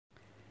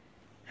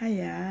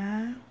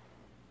Hiya,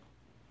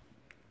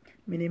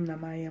 my name is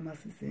Maria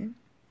Masisi.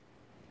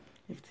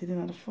 If today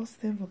is the first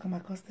time you come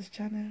across this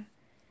channel,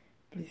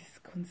 please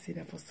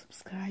consider for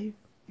subscribe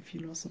if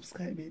you not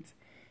subscribe it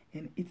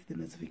and hit the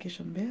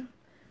notification bell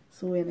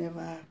so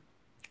whenever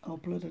I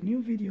upload a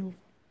new video,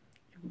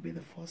 you will be the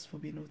first to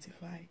be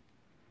notified.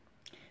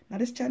 Now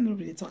this channel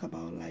really talk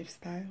about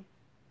lifestyle,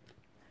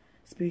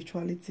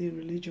 spirituality,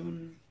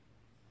 religion,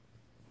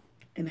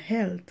 and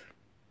health.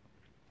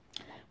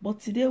 But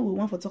today we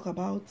want to talk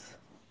about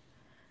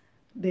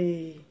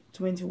the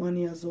 21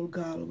 years old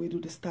girl we do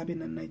the stabbing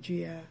in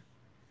Nigeria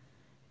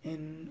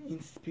and in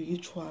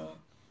spiritual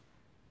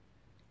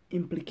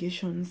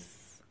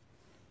implications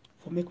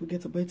for make we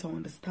get a better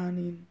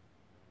understanding.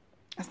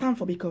 I stand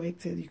for be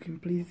corrected. You can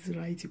please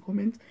write your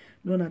comment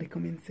down in the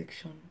comment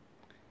section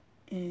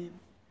and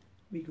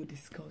we go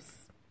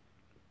discuss.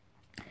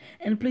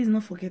 And please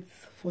don't forget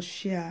for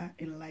share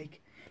and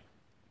like.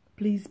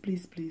 Please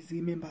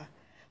remember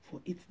for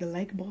hit the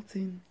like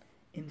button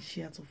and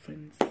share to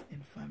friends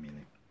and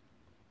family.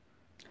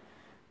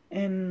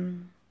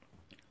 And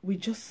we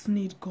just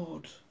need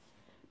God,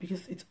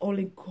 because it's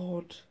only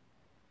God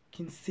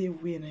can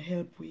save we and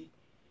help we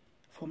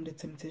from the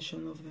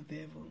temptation of the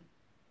devil.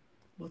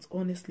 But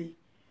honestly,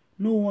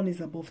 no one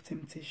is above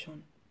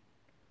temptation.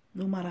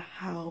 No matter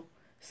how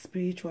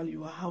spiritual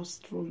you are, how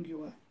strong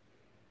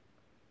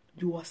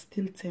you are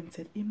still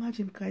tempted.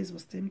 Imagine Christ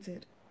was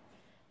tempted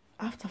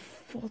after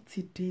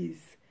 40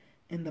 days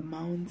in the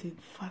mountain,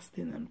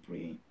 fasting and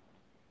praying.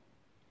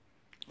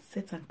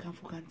 Satan can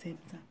tempt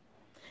him.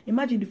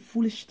 Imagine the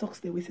foolish talks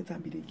the way Satan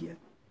be the gear.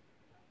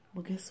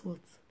 But guess what?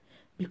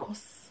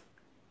 Because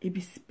it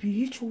be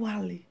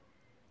spiritually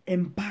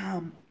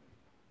embalmed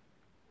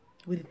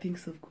with the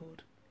things of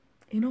God,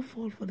 it not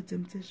fall for the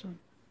temptation.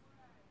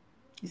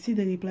 You see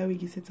the reply we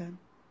give Satan?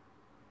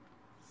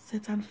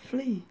 Satan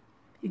flee.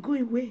 He go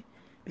away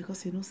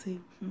because he don't say,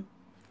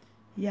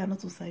 yeah, not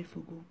to side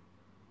for go.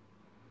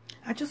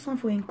 I just want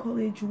to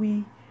encourage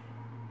we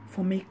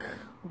for make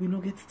we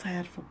not get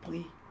tired for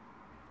pray.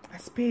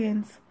 As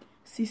parents,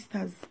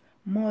 sisters,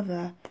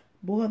 mother,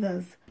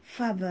 brothers,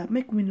 father,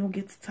 make we not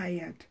get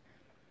tired.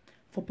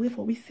 For pray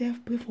for we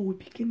self, pray for we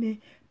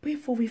picking, pray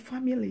for we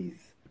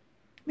families.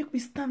 Make we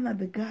stand at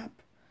the gap.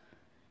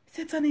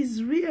 Satan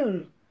is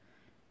real.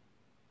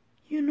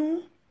 You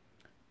know,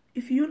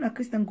 if you're not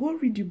Christian, go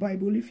read the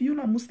Bible. If you're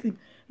not Muslim,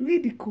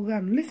 read the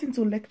Quran, listen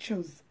to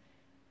lectures.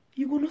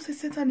 You gonna say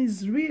Satan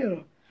is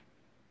real.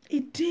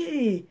 It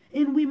did,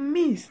 and we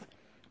missed.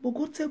 But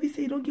God tell we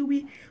say, don't give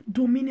we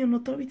dominion,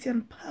 authority,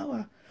 and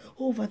power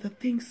over the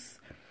things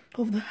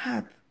of the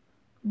heart,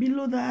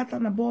 below the heart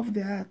and above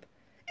the heart.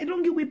 It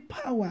don't give we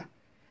power.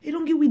 It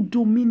don't give we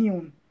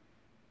dominion.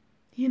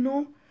 You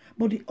know?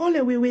 But the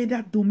only way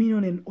that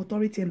dominion and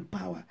authority and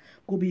power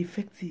go be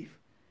effective,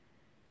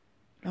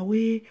 the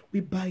way we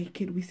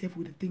barricade ourselves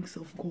with the things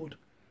of God,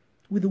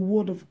 with the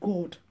word of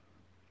God.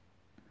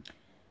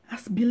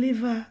 As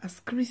believer, as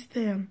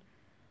Christian,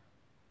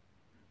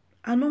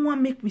 I don't want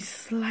to make we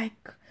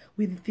slack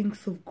with the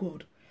things of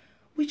God.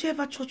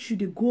 Whichever church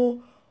you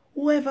go,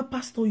 whoever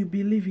pastor you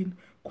believe in,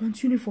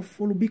 continue for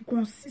follow, be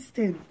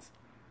consistent.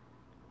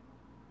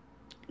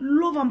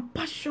 Love him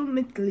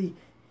passionately.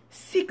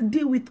 Seek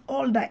thee with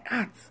all thy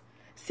heart.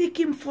 Seek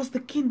him first, the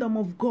kingdom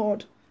of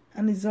God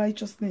and his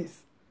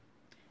righteousness.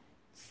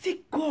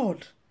 Seek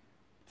God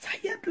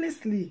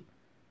tirelessly.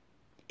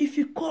 If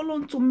you call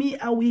unto me,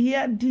 I will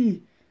hear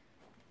thee.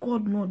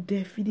 God not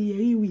deaf,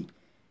 he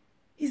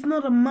He's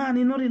not a man,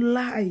 he's not a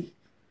lie.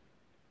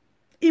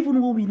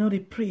 Even when we know they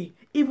pray,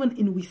 even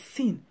in we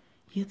sin,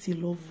 yet he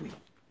love we.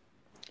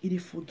 He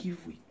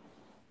forgive we.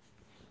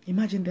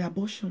 Imagine the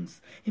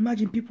abortions.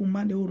 Imagine people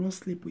man they don't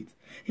sleep with.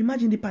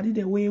 Imagine the party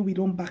the way we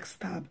don't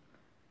backstab.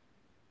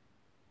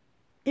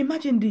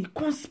 Imagine the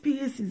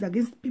conspiracies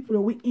against people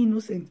that we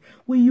innocent,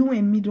 what you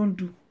and me don't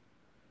do.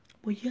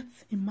 But yet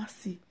in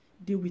mercy,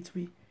 deal with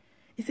we.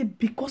 He said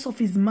because of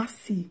his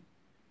mercy,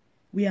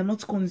 we are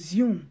not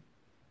consumed.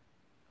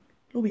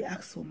 Lord, we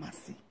ask for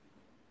mercy.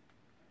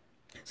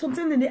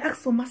 Sometimes they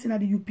ask for mercy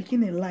that you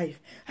begin a life.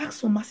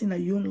 Ask for mercy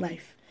in your own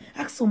life.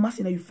 Ask for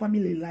mercy in your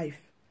family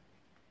life.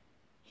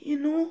 You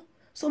know,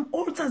 some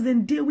altars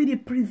then deal with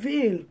it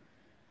prevail.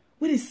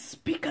 When they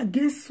speak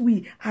against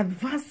we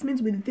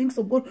advancement with the things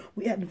of God,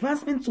 we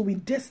advancement to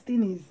with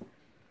destinies.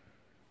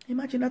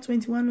 Imagine that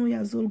 21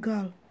 years old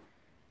girl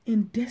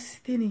in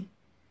destiny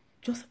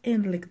just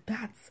end like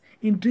that,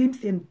 in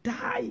dreams and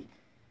die.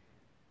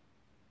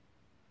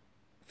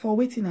 For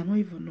waiting, I don't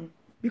even know.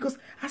 Because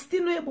I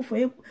still not able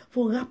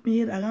for wrap my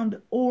head around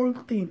the whole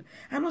thing.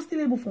 I'm not still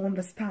able to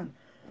understand.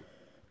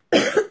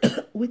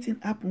 Waiting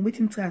happened,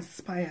 waiting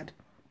transpired.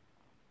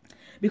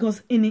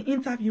 Because in the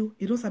interview,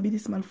 it don't be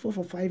this man for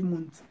 5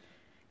 months.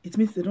 It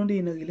means they don't be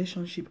in a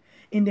relationship.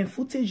 In the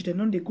footage, they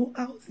don't they go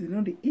out, they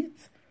don't they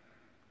eat.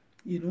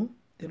 You know,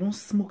 they don't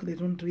smoke, they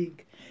don't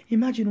drink.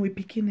 Imagine we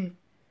picking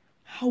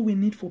how we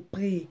need for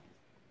pray.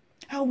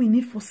 How we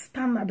need for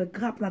stand at the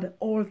gap at the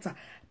altar.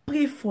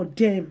 Pray for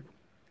them.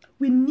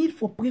 We need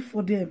for pray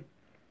for them.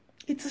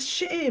 It's a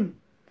shame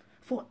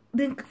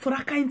for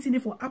that kind of thing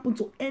for happen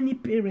to any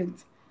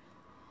parent.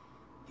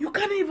 You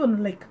can't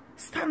even like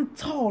stand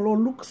tall or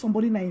look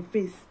somebody in your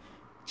face.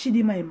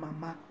 Chidima and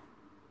mama,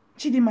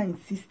 Chidima and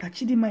sister,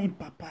 Chidima and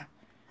papa.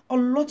 A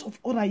lot of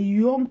other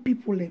young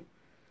people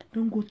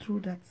don't go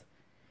through that.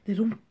 They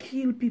don't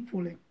kill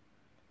people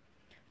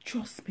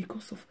just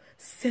because of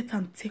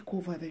Satan take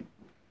over them.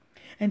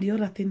 And the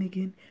other thing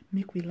again,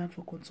 make we learn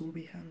for control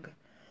with anger.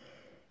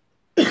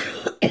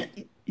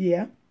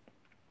 Yeah.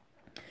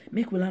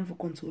 Make we learn for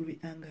control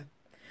with anger.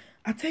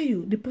 I tell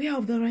you, the prayer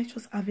of the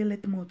righteous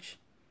availeth much.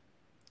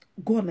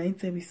 God na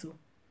tell me so.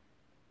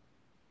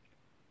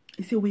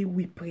 It's the way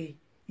we pray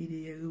in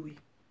the area.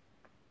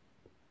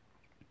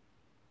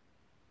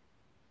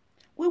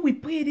 When we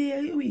pray the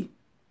area.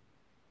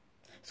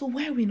 So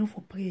why we know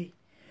for pray?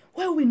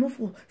 Why we know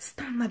for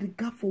stand at the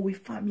gap for we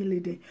family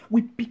them?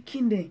 We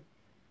picking them.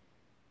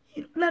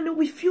 You know,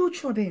 we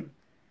future them.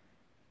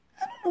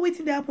 I don't know what's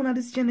they happen at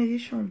this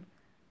generation.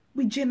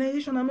 With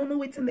generation, I don't know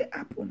what's they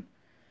happen.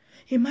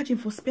 Imagine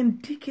for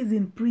spend decades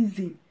in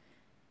prison.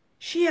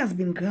 She has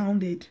been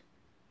grounded.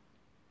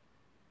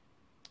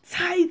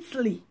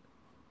 Tightly.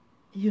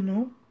 You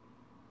know?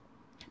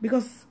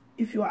 Because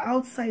if you are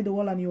outside the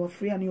world and you are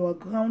free and you are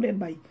grounded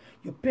by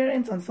your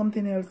parents and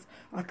something else,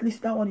 at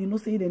least that one, you know,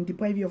 say then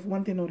deprive you of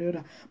one thing or the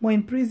other. But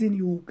in prison,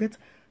 you get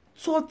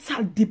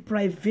total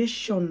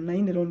deprivation.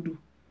 Nothing they don't do.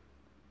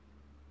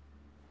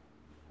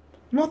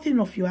 Nothing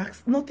of you,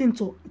 nothing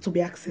to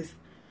be accessed.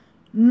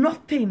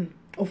 Nothing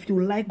of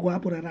your life go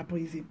happen at that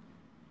prison.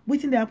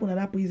 Waiting they happen at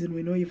that prison,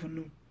 we don't even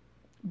know.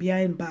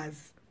 Behind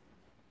bars.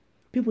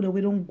 People that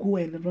we don't go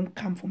and they don't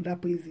come from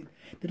that prison.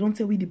 They don't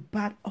tell we the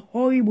bad,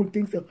 horrible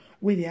things that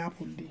where they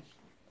happen there.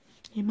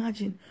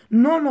 Imagine,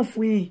 none of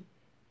we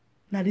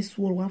now this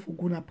world want to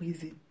go to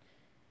prison.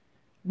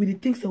 With the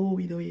things that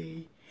we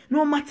do.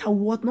 No matter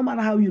what, no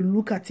matter how you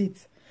look at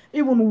it,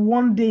 even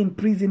one day in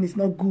prison is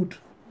not good.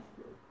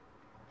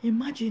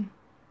 Imagine,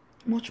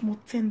 much more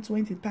 10,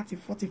 20, 30,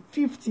 40,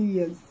 50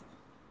 years.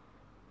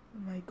 Oh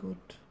my God.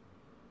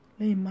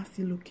 May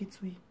mercy locate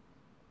we.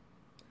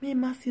 May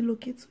mercy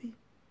locate we.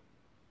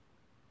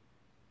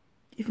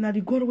 If not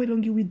the God we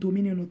don't give we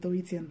dominion,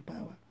 authority, and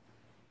power.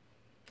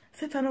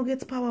 Satan will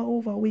get power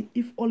over we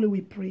if only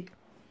we pray.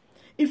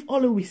 If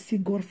only we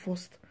seek God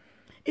first.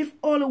 If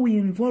only we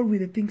involve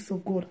with the things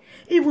of God.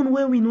 Even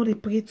when we know they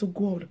pray to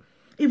God.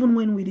 Even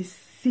when we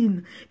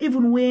sin.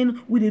 Even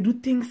when we do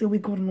things that we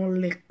God not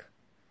like.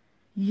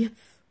 Yet,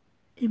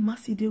 a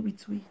mercy day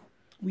with we.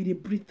 We they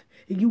breathe.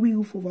 He give we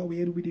roof over we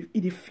head. We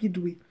they feed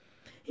we.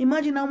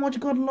 Imagine how much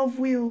God love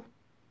we.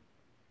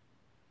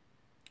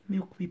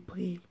 Make we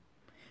pray.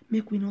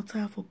 Make we not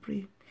tired for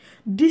pray.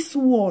 This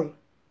world,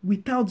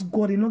 without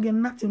God, they not get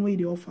nothing where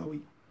they offer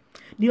we.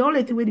 The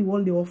only thing where the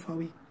world they offer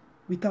we,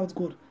 without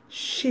God,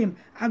 shame,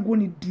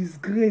 agony,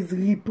 disgrace,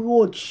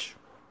 reproach.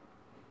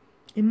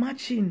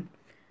 Imagine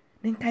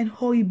then kind of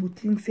horrible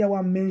things here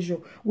one measure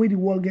where the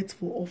world gets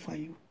for offer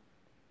you.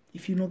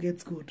 If you not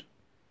get good.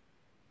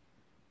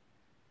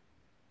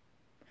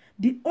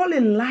 The only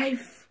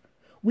life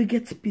we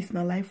get peace in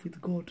our life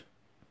with God.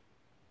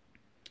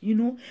 You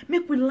know,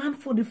 make we learn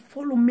for the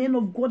follow men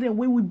of God the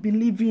way we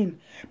believe in.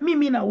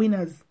 Me are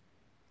winners.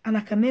 And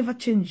I can never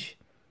change.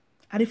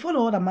 I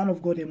follow other man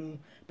of God,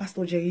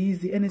 Pastor Jerry is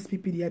the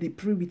NSPP, they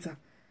pray with her.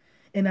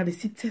 And I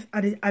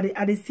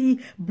see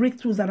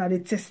breakthroughs and I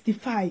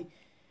testify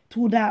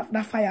to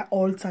that fire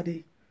altar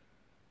day.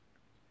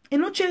 It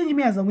not change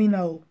me as a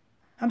winner.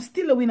 I'm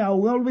still a winner. I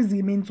will always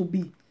remain to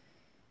be.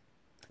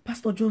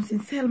 Pastor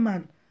Johnson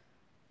Selman.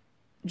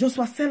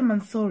 Joshua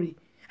Selman, sorry.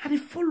 I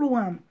follow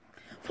him.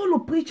 Follow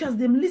preachers,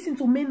 them listen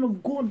to men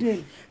of God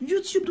them.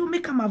 YouTube don't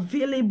make them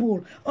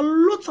available. A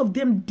lot of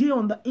them there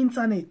on the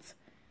internet.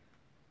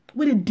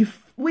 Where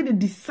they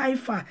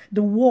decipher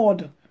the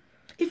word.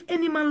 If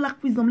any man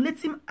lack wisdom, let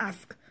him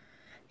ask.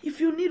 If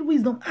you need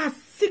wisdom, ask.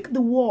 Seek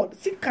the word.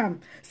 Seek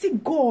him.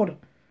 Seek God.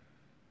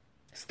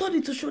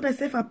 Study to show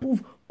thyself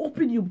approved.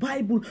 Open your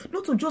Bible.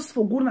 Not to just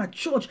for going to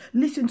church,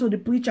 listen to the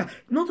preacher.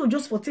 Not to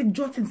just for take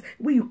jottings.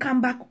 When you come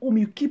back home,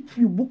 you keep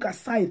your book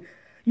aside.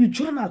 You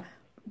journal.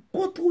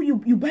 Go through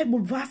your Bible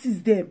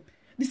verses there.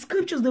 The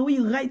scriptures the way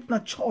you write in the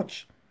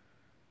church.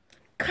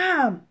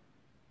 Come.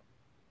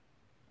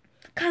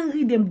 Can't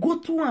read them. Go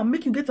through and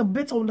make you get a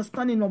better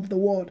understanding of the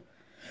word.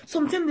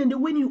 Sometimes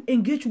then when you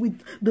engage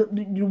with the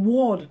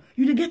word,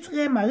 you get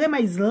Rema. Rema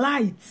is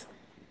light.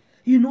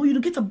 You know, you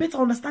get a better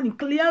understanding.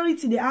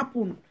 Clarity they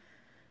happen.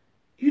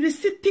 You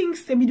see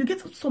things them. You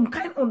get some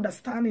kind of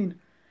understanding.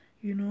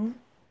 You know.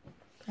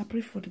 I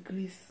pray for the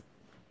grace.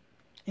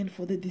 And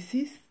for the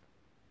deceased.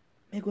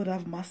 May God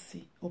have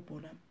mercy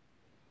upon them.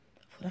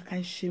 For that kind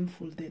of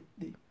shameful death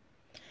day.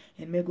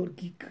 And may God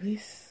give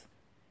grace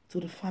to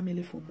the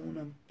family for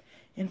mourning.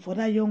 And for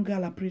that young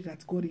girl, I pray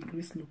that God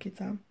increase locate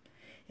them.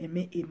 And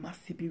may a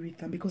mercy be with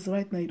them. Because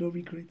right now, you don't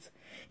regret.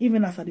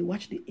 Even as I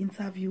watch the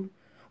interview,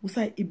 we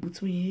say it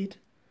between head.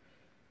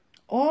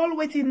 All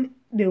waiting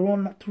they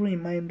run through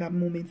in mind that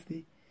moment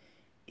there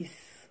is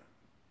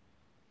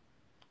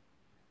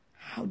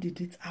how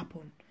did it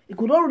happen? It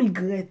could all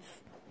regret.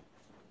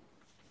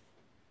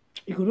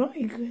 You go don't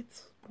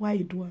regret why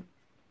you do it.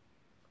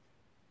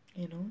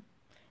 You know?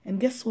 And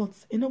guess what?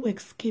 You know, we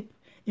escape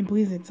in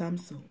prison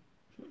times, so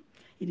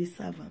it is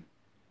serve him.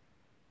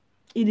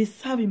 It is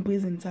serve in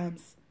prison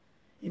times.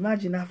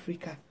 Imagine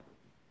Africa.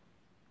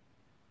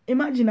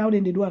 Imagine how they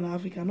do in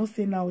Africa. I'm not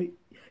saying now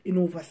in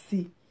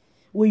overseas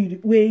where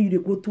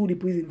you go through the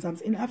prison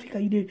times. In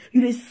Africa,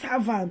 you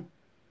serve them.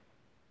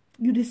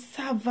 You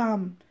serve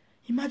them.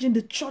 Imagine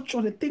the church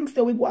or the things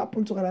that will go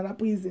happen to another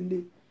prison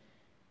day.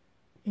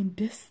 In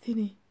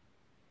destiny,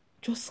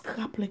 just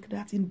scrap like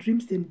that. In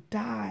dreams, then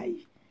die.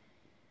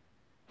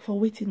 For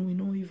waiting, we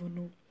don't even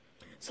know.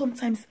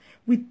 Sometimes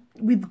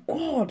with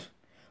God,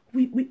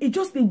 it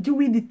just they do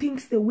the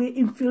things the way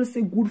it feels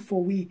so good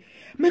for we.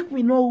 Make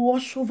we not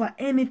rush over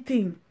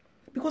anything.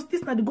 Because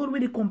this not the God where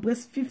they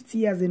compress 50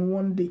 years in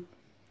one day.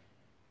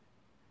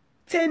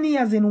 10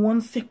 years in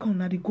 1 second.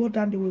 Now the God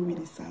down the way we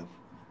deserve.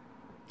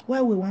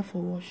 Why we want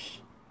for rush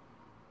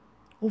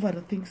over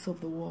the things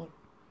of the world?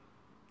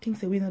 Things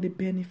that we know the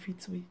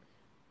benefits with.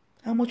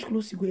 How much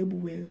clothes you go able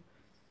wear?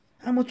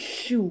 How much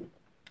shoe?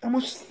 How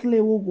much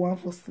slave will go on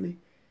for slave?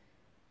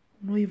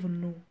 No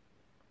even know.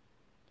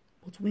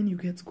 But when you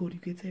get God, you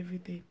get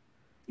everything.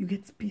 You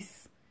get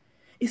peace.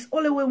 It's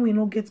only when we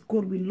not get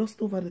God, we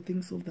lost over the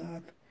things of the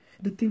earth,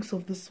 the things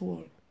of this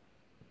world.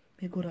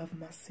 May God have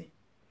mercy.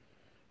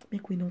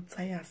 Make we not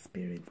tire our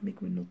spirit.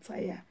 Make we not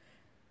tire.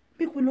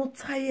 Make we not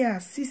tire,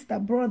 sister,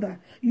 brother,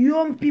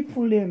 young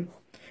people them.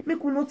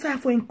 Make we not tire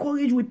for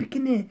encourage we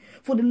picking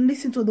for the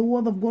listen to the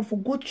word of God, for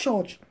God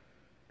church.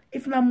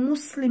 If not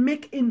Muslim,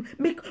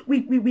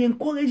 we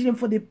encourage them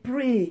for the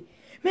pray.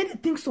 Make the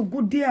things of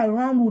God there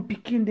around we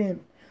picking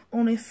them.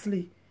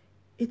 Honestly,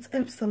 it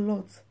helps a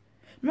lot.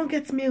 Don't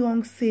get me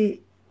wrong, say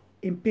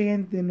in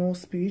parents they know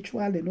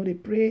spiritual, they know they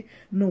pray.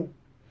 No.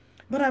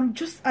 But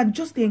I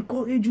just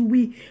encourage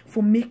we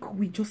for make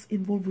we just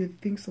involve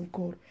with things of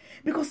God.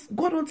 Because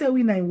God don't tell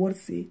we in word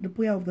say the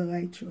prayer of the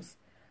righteous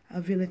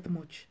availeth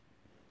much.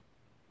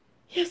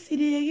 Yes, it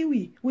is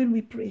we when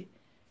we pray.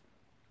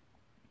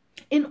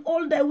 In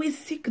all that we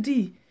seek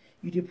thee,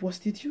 you the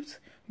prostitute,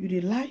 you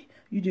the lie,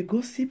 you the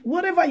gossip,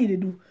 whatever you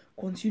do,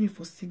 continue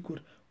for seek God,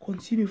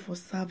 continue for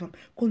serve him,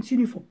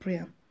 continue for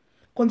prayer,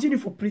 continue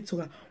for pray to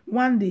God.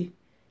 One day,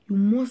 you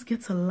must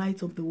get a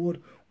light of the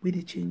word where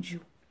they change you.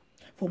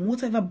 From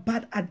whatever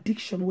bad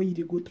addiction where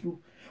you go through,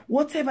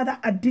 whatever that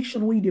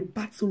addiction where you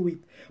battle with,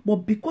 but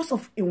because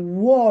of a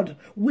word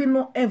will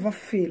not ever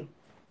fail,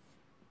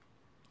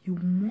 you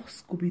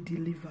must go be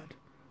delivered.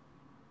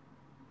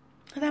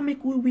 And that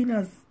make we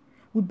winners.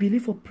 We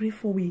believe for pray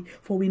for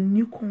we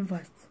new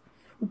converts.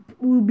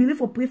 We believe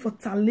for pray for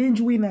challenge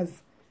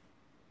winners.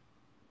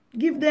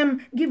 Give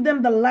them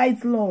the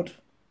light, Lord.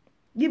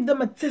 Give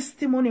them a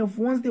testimony of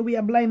once they were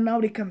blind,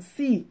 now they can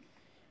see.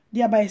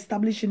 Thereby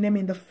establishing them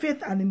in the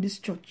faith and in this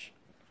church.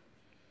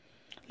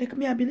 Like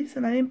me, I believe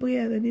and I didn't pray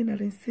and then I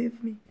didn't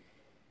save me.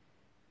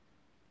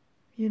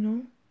 You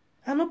know?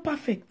 I'm not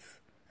perfect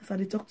as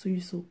I talk to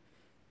you so.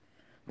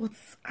 But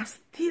I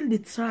still they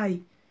try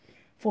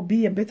for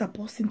be a better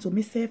person to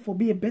myself, for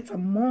be a better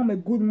mom, a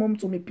good mom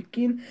to me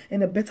picking,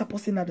 and a better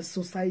person at the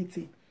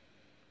society.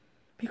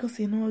 Because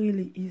it's not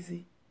really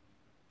easy.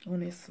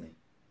 Honestly.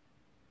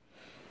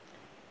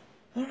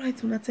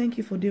 Alright, Una, thank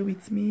you for there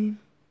with me.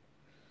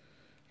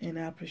 And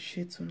I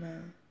appreciate you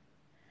now.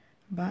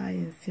 Bye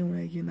and see you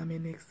again in my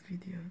next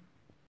video.